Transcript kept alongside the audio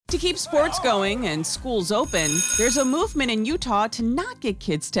To keep sports going and schools open, there's a movement in Utah to not get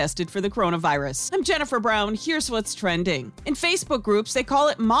kids tested for the coronavirus. I'm Jennifer Brown. Here's what's trending. In Facebook groups, they call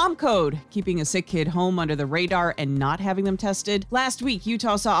it mom code, keeping a sick kid home under the radar and not having them tested. Last week,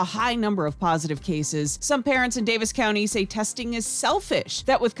 Utah saw a high number of positive cases. Some parents in Davis County say testing is selfish,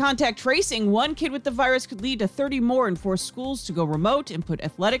 that with contact tracing, one kid with the virus could lead to 30 more and force schools to go remote and put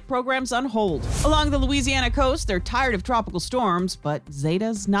athletic programs on hold. Along the Louisiana coast, they're tired of tropical storms, but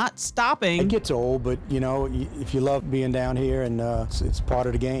Zeta's not stopping. It gets old, but if you love being down here, and it's part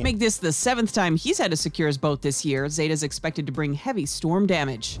of the game. Make this the 7th time he's had to secure his boat this year. Zeta's expected to bring heavy storm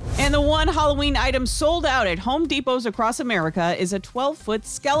damage. And the one Halloween item sold out at Home Depots across America is a 12-foot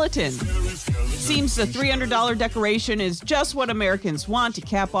skeleton. Seems the $300 decoration is just what Americans want to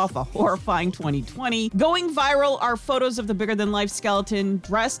cap off a horrifying 2020. Going viral are photos of the bigger-than-life skeleton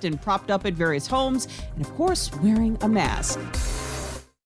dressed and propped up at various homes, and of course, wearing a mask.